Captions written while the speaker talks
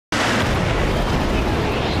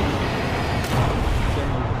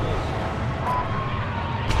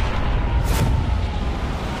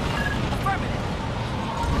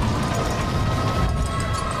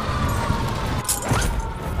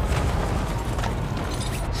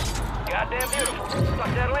goddamn beautiful.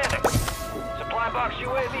 Like that landing. Supply box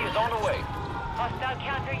UAV is on the way. Hostile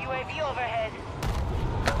counter UAV overhead.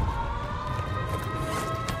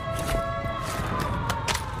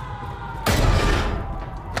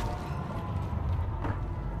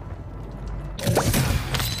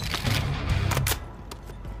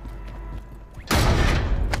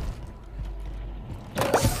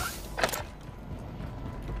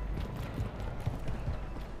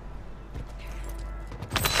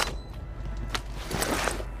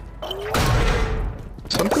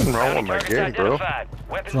 Something wrong with my game, bro.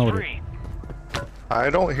 Weapons wrong with free. I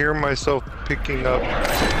don't hear myself picking up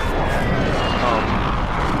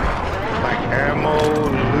like ammo,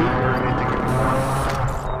 loot, or anything.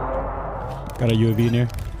 Got a UAV in here.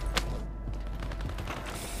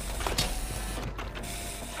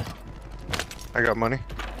 I got money.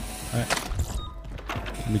 Alright.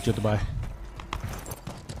 Meet you at the buy.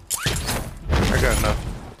 I got enough.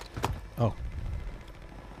 Oh.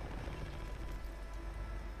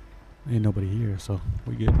 Ain't nobody here, so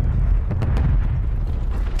we good.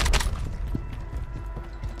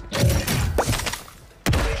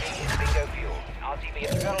 Bingo fuel. RTV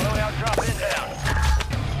has got a loadout drop inbound.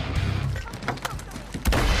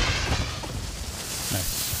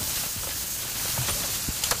 Nice.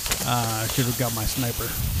 I should have got my sniper.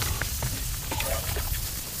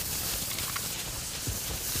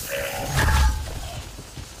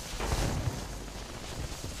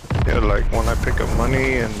 Yeah, like when I pick up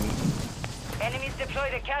money and Enemies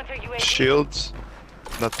deployed a counter UAV. shields,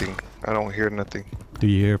 nothing. I don't hear nothing. Do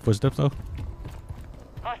you hear footsteps though?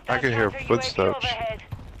 Hostile I can hear counter UAV footsteps. overhead.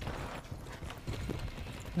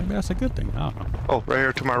 Maybe that's a good thing. I don't know. Oh, right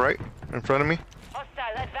here to my right, in front of me.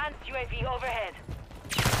 Hostile advanced UAV overhead.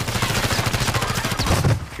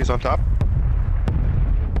 He's on top.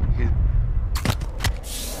 He,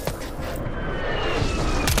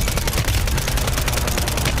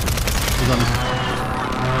 He's on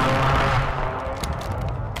the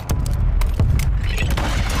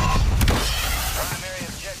Primary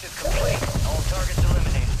objective complete. All targets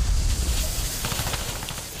eliminated.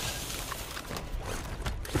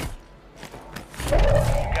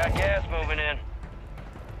 Got gas moving in.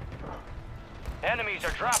 Enemies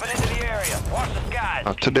are dropping into the area. Watch the skies.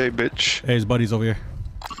 not today, bitch. Hey, his buddy's over here.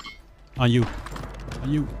 On you.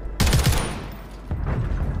 On you.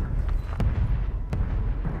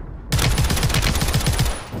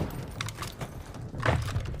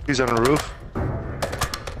 He's on the roof.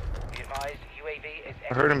 Be advised, UAV is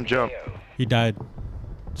I heard him jump. AO. He died.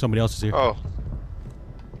 Somebody else is here. Oh,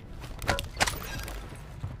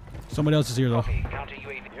 Somebody else is here though. Copy. Counter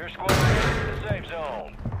UAV. Your squad is in the safe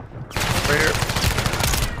zone. right here.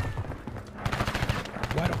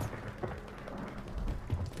 Why don't?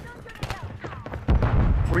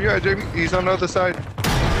 Where you at, Jamie? He's on the other side.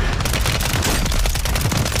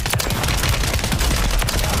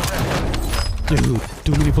 Dude,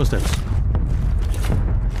 too many footsteps.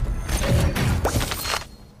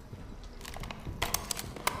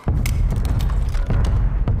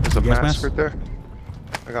 There's a Gas mask mask? right there.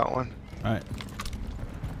 I got one. Alright,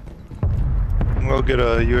 I'm gonna get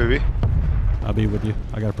a UAV. I'll be with you.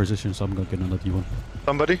 I got a position, so I'm gonna get another one.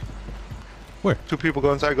 Somebody. Where? Two people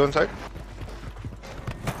go inside. Go inside.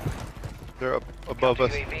 They're up above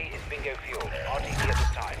us. UAV is bingo fuel. RTV at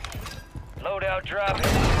this time. Loadout drop is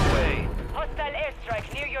on the way. Hostile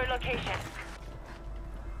airstrike near your location.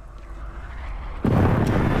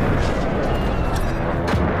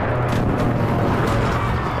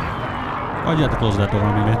 Why'd you have to close that door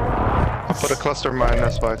on me, man? I put a cluster mine.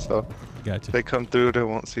 That's why. So Gotcha. if they come through, they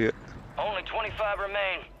won't see it. Only 25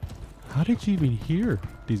 remain. How did you even hear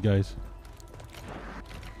these guys?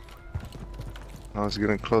 I was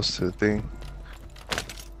getting close to the thing.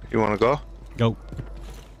 You want to go? Go.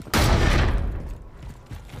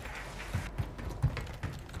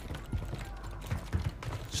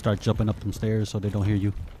 Start jumping up them stairs so they don't hear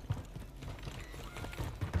you.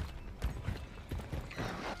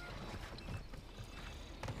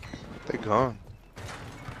 They gone.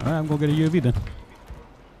 Alright, I'm gonna get a UAV then.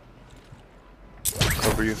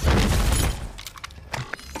 Cover you.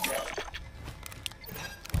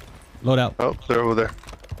 Load out. Oh, they're over there.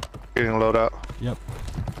 Getting load out. Yep.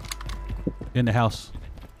 In the house.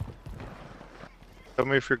 Tell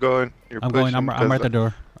me if you're going. You're I'm going. I'm pushing, right at 'cause the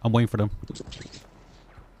door. I'm waiting for them.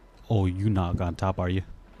 Oh, you not on top, are you?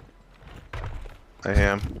 I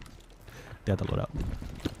am. They have to load out.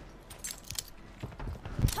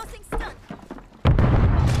 Tossing stun.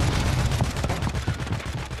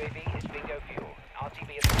 UAV is bingo fuel. RTV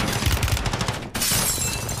is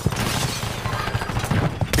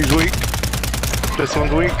He's weak. This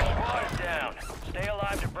one's weak. squad is down. Stay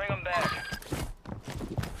alive to bring them back.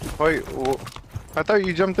 Wait, I thought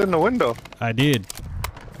you jumped in the window. I did.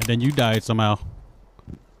 And then you died somehow.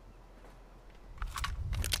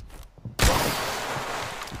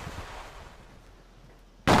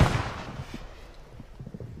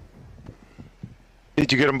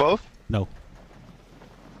 Did you get them both? No.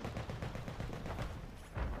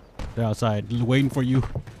 They're outside waiting for you.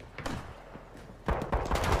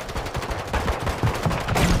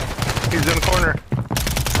 He's in the corner.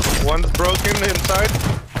 One's broken inside,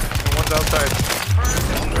 and one's outside.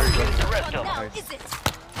 There you go. The rest of them. Now, is it?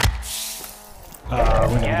 We're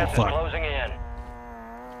gonna Gas get is fucked. closing in.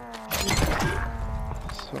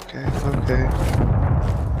 It's okay, it's okay.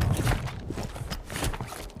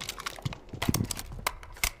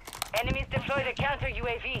 Enemies deployed a counter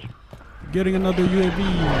UAV. Getting another UAV.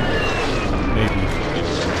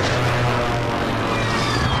 Maybe.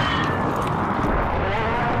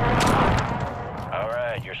 All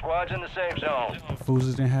right, your squad's in the safe zone.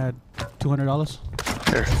 Foozes didn't had $200.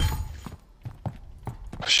 There.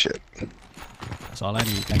 Oh, shit. That's all I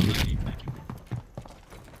need. Thank you.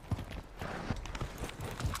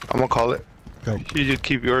 I'm gonna call it. Go. You just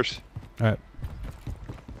keep yours. All right.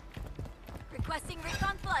 Requesting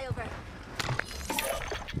recon flyover.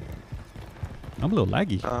 I'm a little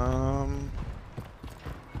laggy.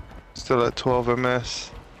 Still at 12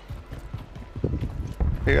 ms.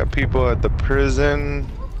 We got people at the prison.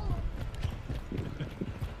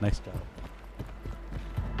 Nice job.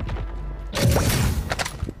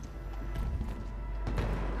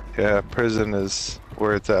 Yeah, prison is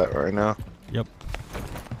where it's at right now. Yep.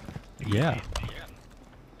 Yeah.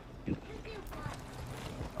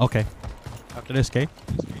 Okay. After this, okay?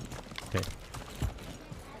 Okay.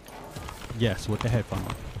 Yes, with the headphone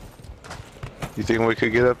on. You think we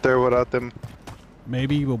could get up there without them?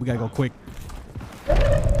 Maybe, but we gotta go quick.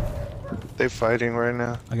 They fighting right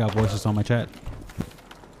now. I got voices on my chat.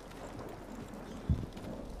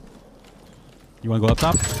 You wanna go up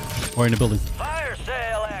top? Or in the building? Fire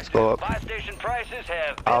sale action. go up. Buy station prices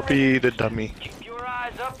have. I'll be the dummy. Keep your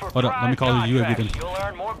eyes up for Hold up, let me call prize you UAV contracts. then. You'll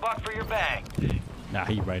earn more buck for your bang. Nah,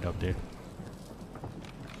 he right up there.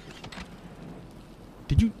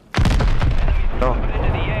 Did you? No, Into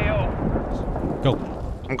the AO. Go.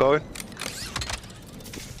 I'm going.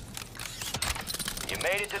 You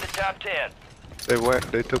made it to the top 10.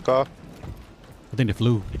 They took off. I think they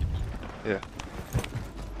flew. Yeah.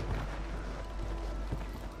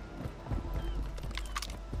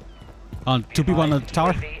 On two people on the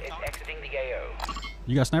tower. UAV is exiting the AO.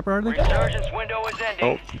 You got sniper already? Resurgence window is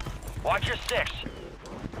ending. Oh. Watch your 6.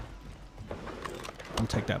 I'm gonna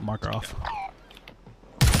take that marker off.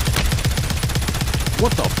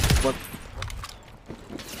 What the? What?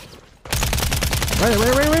 Right.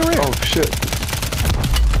 Oh shit.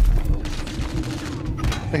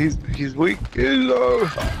 He's weak. He's low.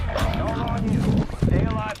 Stay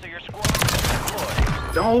alive so your squad is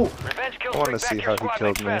deployed. No. Revenge kill I want to streak see back how your he squad killed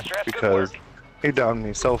makes me faster. That's good because work. he downed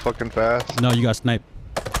me so fucking fast. No, you got sniped.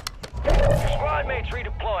 Your squad mates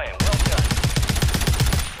redeploying. Well done.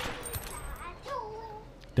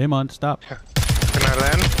 Damon, stop. Can I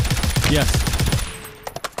land? Yes.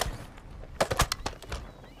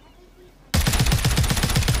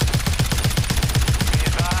 Be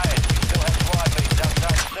advised, you still have squad mates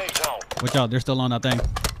outside the safe zone. Watch out, they're still on that thing.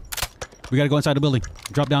 We gotta go inside the building.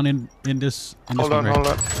 Drop down in this. Hold on, one right hold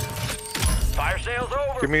on. Fire sales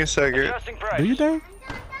over. Give me a second. Adjusting price. Do you think?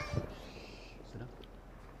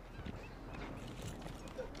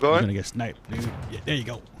 You're gonna Going? get sniped, dude. Yeah, there you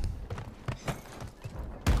go.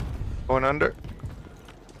 Going under?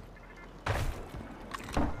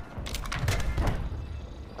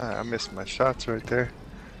 I missed my shots right there.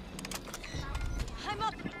 I'm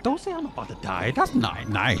up. Don't say I'm about to die. That's not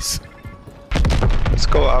nice. Let's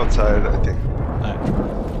go outside, I think. Alright.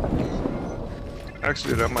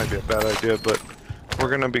 Actually, that might be a bad idea, but we're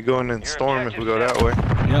gonna be going in Your storm if we go objective that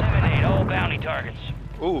way. Yep. Eliminate all bounty targets.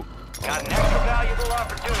 Ooh. Got an extra valuable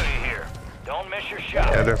opportunity here. Don't miss your shot.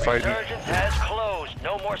 Yeah, they're fighting. Resurgence has closed.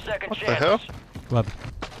 No more second What the chances. hell? What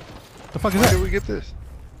the fuck is Where that? did we get this?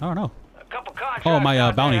 I don't know. A couple contracts Oh, my, out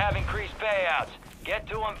there bounty. have increased payouts. Get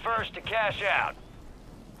to them first to cash out.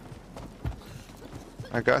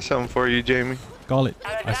 I got something for you, Jamie. Call it.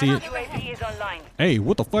 I see it. UAV is online. Hey,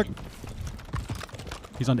 what the fuck?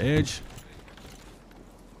 He's on the edge.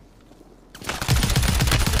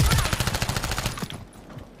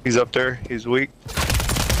 He's up there. He's weak.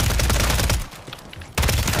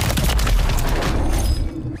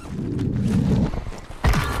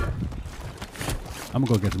 I'm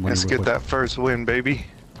gonna go get some money. Let's real get quick. that first win, baby.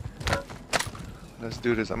 Let's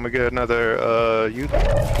do this. I'm gonna get another youth.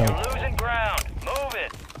 You're losing ground. Move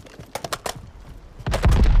it.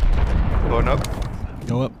 Going up.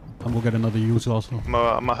 Go up. I'm gonna get another use also. I'm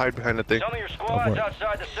gonna hide behind the thing. Some of your for squad's it.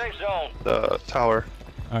 outside the safe zone. The tower.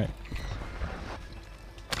 Alright.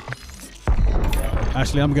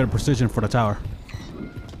 Actually, I'm gonna get a precision for the tower.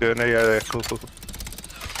 Yeah, cool.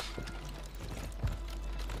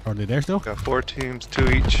 Are they there still? Got 4 teams,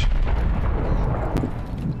 2 each.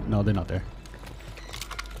 No, they're not there.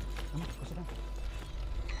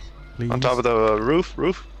 Please. On top of the roof.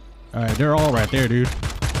 Alright, they're all right there, dude.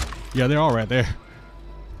 Yeah, they're all right there.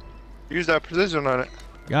 Use that precision on it.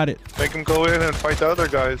 Got it. Make them go in and fight the other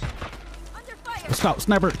guys. Let's go,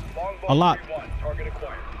 sniper. Longbow A lot. 3-1, target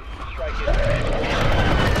acquired. Strike it.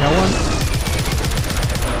 Got one.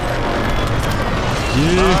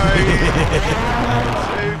 Yeah.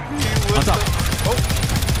 On top.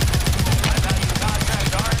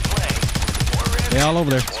 Contracts are in play. More They all over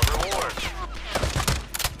there. more rewards.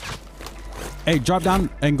 Hey, drop down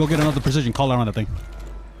and go get another precision caller on that thing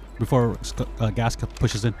before gas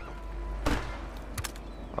pushes in.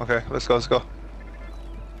 Okay, let's go.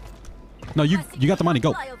 No, you got the money.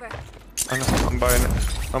 Go. I know, I'm buying it.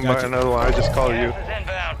 I'm Gotcha. buying another one. I just called you. Gas is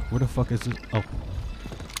inbound. Where the fuck is this? Oh,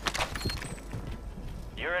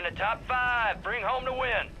 You're in the top 5. Bring home the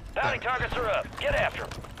win. Bounty targets are up. Get after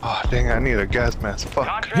them. Oh, dang, I need a gas mask. Fuck.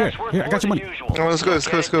 Contracts worth here, I more got your than money. usual. Oh, let's go, let's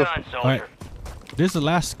Get go. it done, all right. soldier. This is the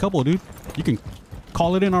last couple, dude. You can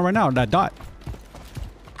call it in on right now. That dot.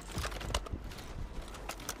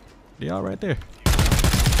 They all right there.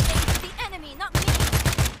 The enemy, not me.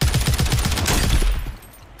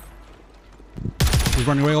 He's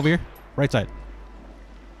running way over here. Right side.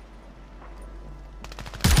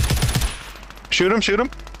 Shoot him. He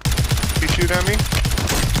shoot at me.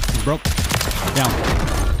 He's broke. Down.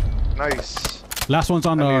 Nice. Last one's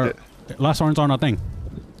on I our. need Last one's on our thing.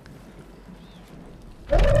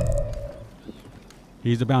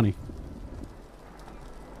 He's the bounty.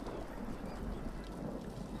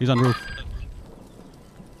 He's on the roof.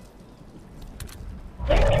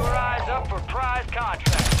 Keep your eyes up for prize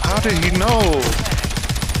contracts. How did he know?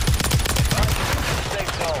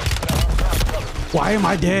 Safe zone. Why am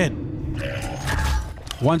I dead?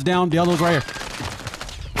 One's down, the other's right here.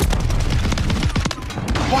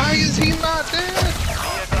 Why is he not dead?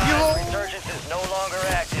 Resurgence is no longer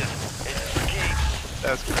active. It's for keeps.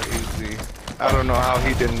 That's crazy. I don't know how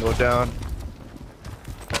he didn't go down.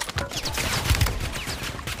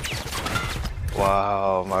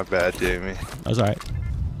 Wow, my bad, Jamie. That's alright.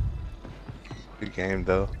 Good game,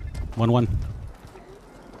 though. 1-1.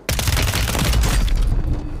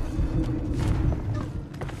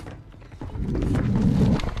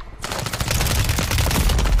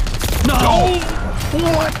 No!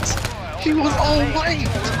 What? He was all right.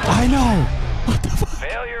 I know!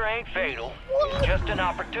 Failure ain't fatal. It's just an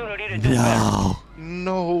opportunity to do better. No!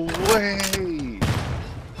 No way.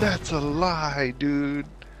 That's a lie, dude.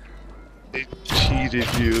 They cheated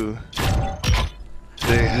you.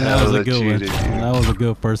 They That was a hella good one. cheated you. That was a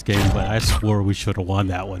good first game, but I swore we should have won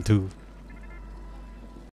that one too.